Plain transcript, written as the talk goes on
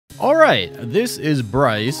Alright, this is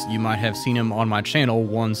Bryce. You might have seen him on my channel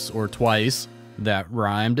once or twice. That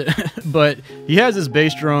rhymed. But he has his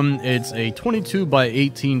bass drum. It's a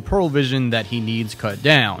 22x18 Pearl Vision that he needs cut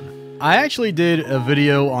down. I actually did a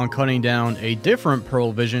video on cutting down a different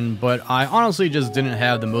Pearl Vision, but I honestly just didn't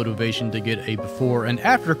have the motivation to get a before and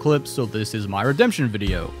after clip, so this is my redemption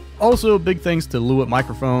video. Also, big thanks to Lewitt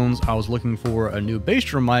microphones. I was looking for a new bass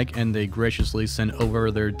drum mic and they graciously sent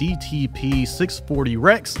over their DTP 640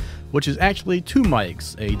 Rex, which is actually two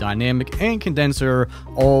mics, a dynamic and condenser,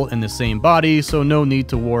 all in the same body, so no need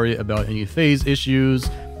to worry about any phase issues.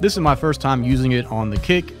 This is my first time using it on the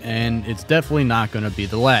kick, and it's definitely not going to be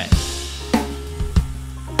the last.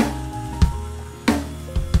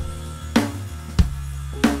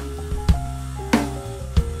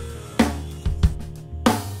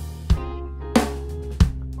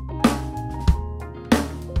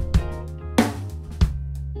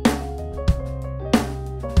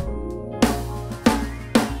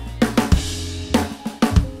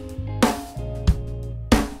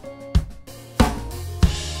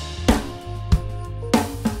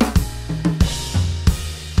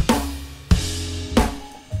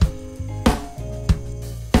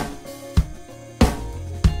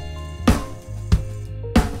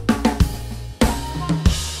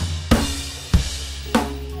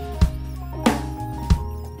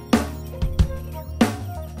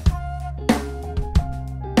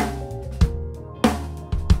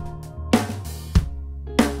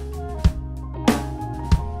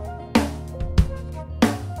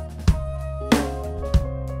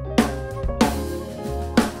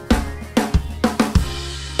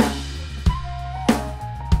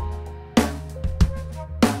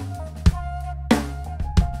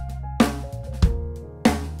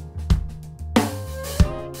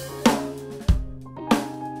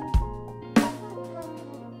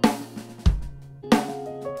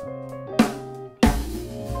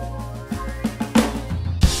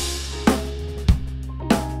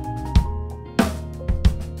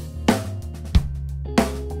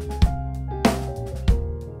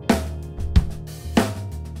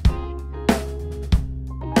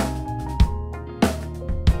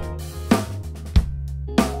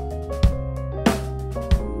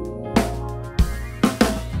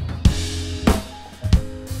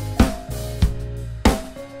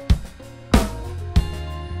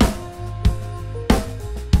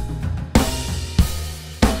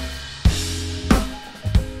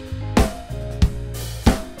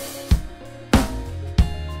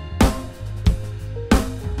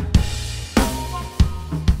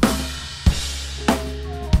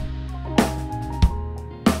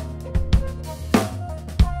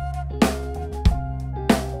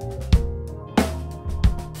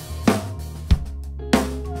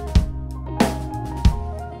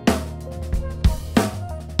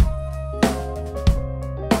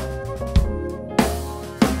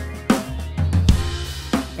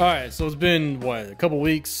 Alright, so it's been, what, a couple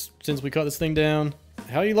weeks since we cut this thing down.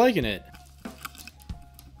 How are you liking it?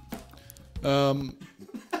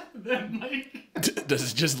 That mic.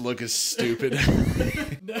 Does it just look as stupid? No,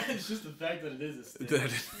 it's just the fact that it is a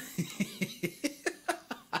stick.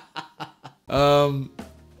 No,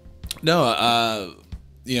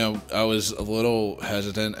 you know, I was a little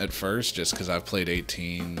hesitant at first just because I've played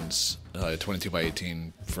 18s,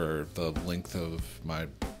 22x18 for the length of my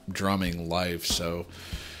drumming life, so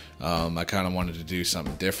I kind of wanted to do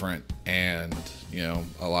something different. And you know,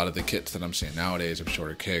 a lot of the kits that I'm seeing nowadays have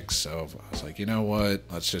shorter kicks, so I was like, you know what,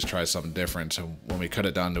 let's just try something different. So when we cut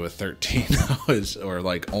it down to a 13, or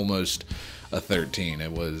like almost a 13,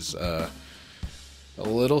 it was a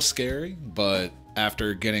little scary, but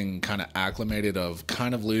after getting kind of acclimated of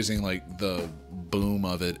kind of losing like the boom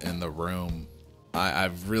of it in the room,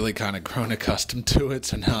 I've really kind of grown accustomed to it.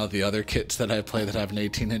 So now the other kits that I play that have an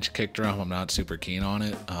 18-inch kick drum, I'm not super keen on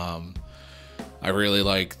it. I really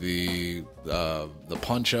like the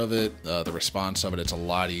punch of it, the response of it. It's a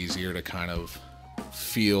lot easier to kind of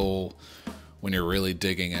feel when you're really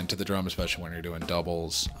digging into the drum, especially when you're doing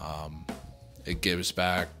doubles. It gives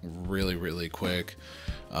back really, really quick.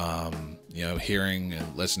 You know, hearing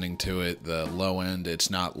and listening to it, the low end, it's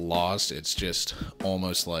not lost. It's just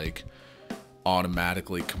almost like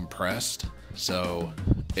automatically compressed. So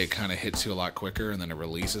it kind of hits you a lot quicker and then it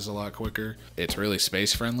releases a lot quicker. It's really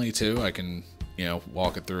space friendly too. I can, you know,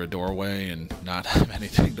 walk it through a doorway and not have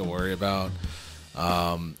anything to worry about.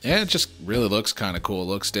 And it just really looks kind of cool. It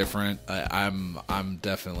looks different. I'm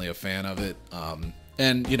definitely a fan of it.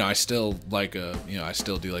 And you know, I still like I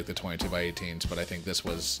still do like the 22x18s, but I think this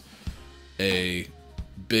was a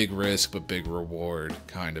big risk but big reward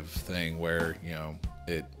kind of thing where, you know,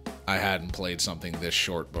 I hadn't played something this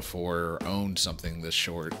short before or owned something this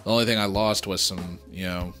short. The only thing I lost was some, you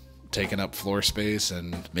know, taking up floor space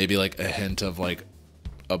and maybe like a hint of like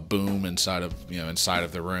a boom inside of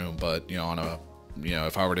the room. But, you know, on a, you know,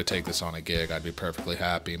 if I were to take this on a gig, I'd be perfectly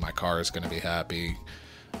happy. My car is going to be happy.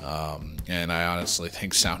 And I honestly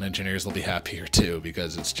think sound engineers will be happier too,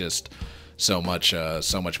 because it's just so much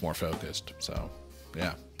more focused. So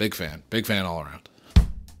yeah, big fan all around.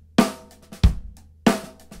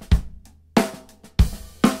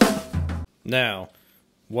 Now,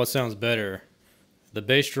 what sounds better, the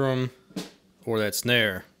bass drum or that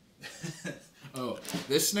snare? Oh,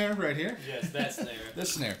 this snare right here? Yes, that snare.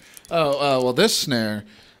 This snare. Oh, well, this snare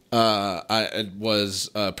it was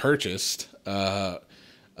purchased the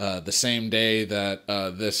same day that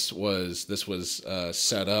this was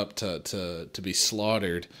set up to be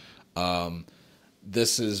slaughtered.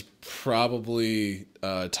 This is probably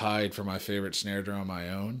tied for my favorite snare drum I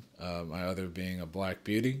own, my other being a Black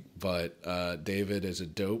Beauty, but David is a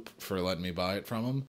dope for letting me buy it from him.